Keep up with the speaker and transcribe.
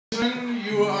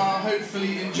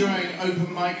hopefully enjoying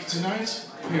open mic tonight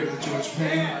here at the George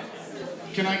Payne.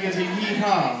 Can I get a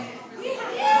yee-haw?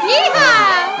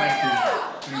 Yee-haw! Thank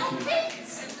you.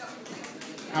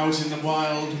 Out in the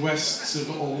wild wests of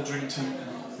Aldrington.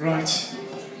 Right.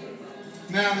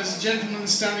 Now there's a gentleman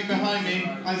standing behind me.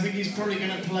 I think he's probably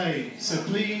going to play. So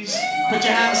please put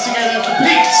your hands together for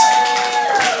Pete!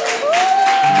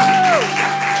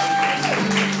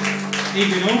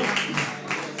 Evening all.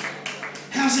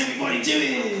 How's everybody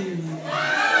doing?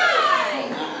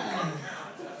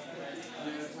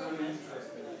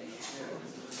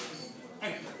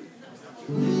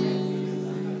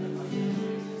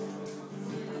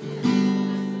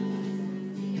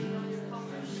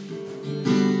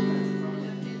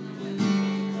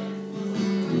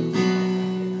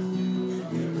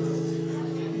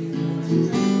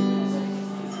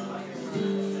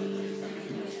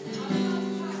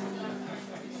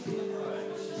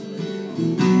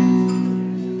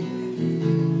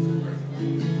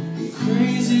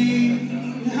 Crazy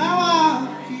how I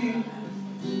feel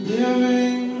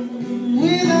living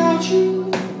without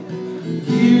you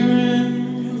here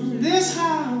in this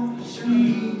house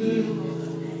we built.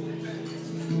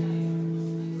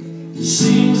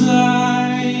 Seems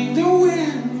like the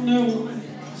window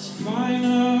is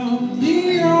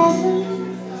finally open,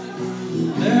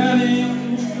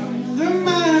 letting the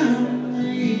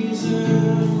memories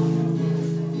out.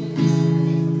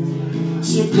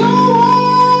 So go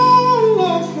on,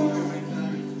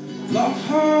 love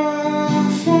her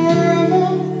forever.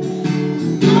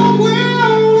 I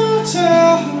will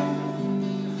tell her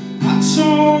I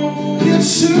told you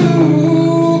to.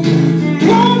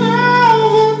 You'll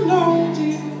never know,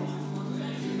 dear,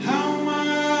 how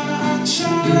much I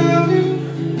love you.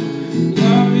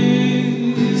 Love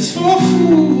is for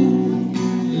fools.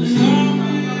 Love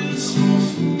is for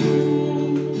fools.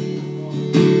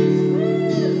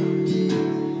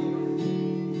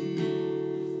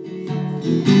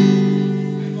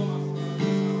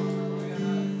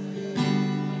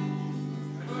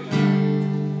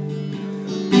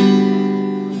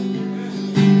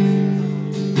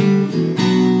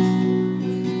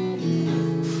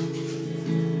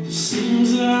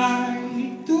 Seems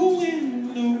like the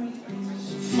window's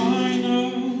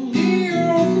finally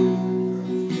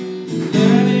open,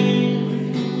 letting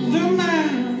the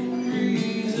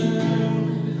memories out.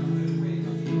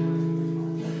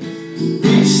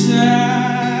 Reach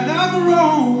that I'm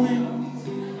rolling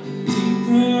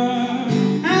deeper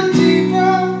and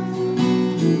deeper.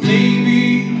 Maybe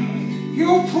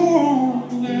you'll pull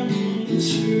them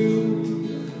too.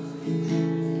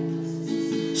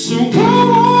 So go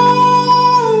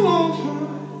on, love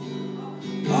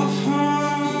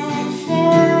her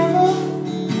forever.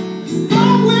 I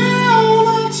will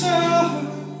not tell her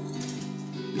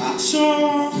I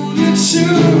told you to.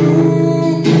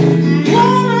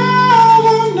 You'll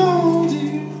never know,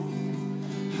 dear,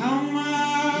 how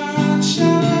much I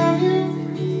love you.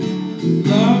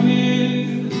 Love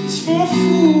is for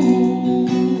fools.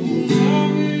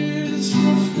 Love is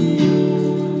for fools.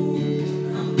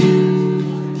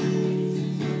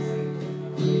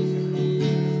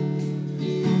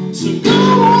 So go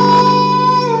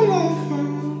on,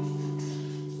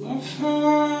 love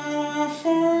her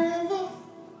forever.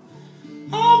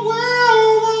 I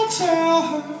will not tell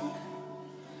her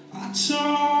I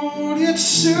told you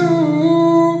to.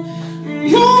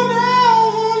 You'll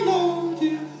never know,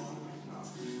 dear,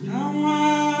 how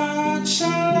much I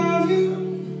love you.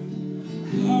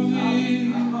 Love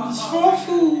is for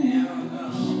fools.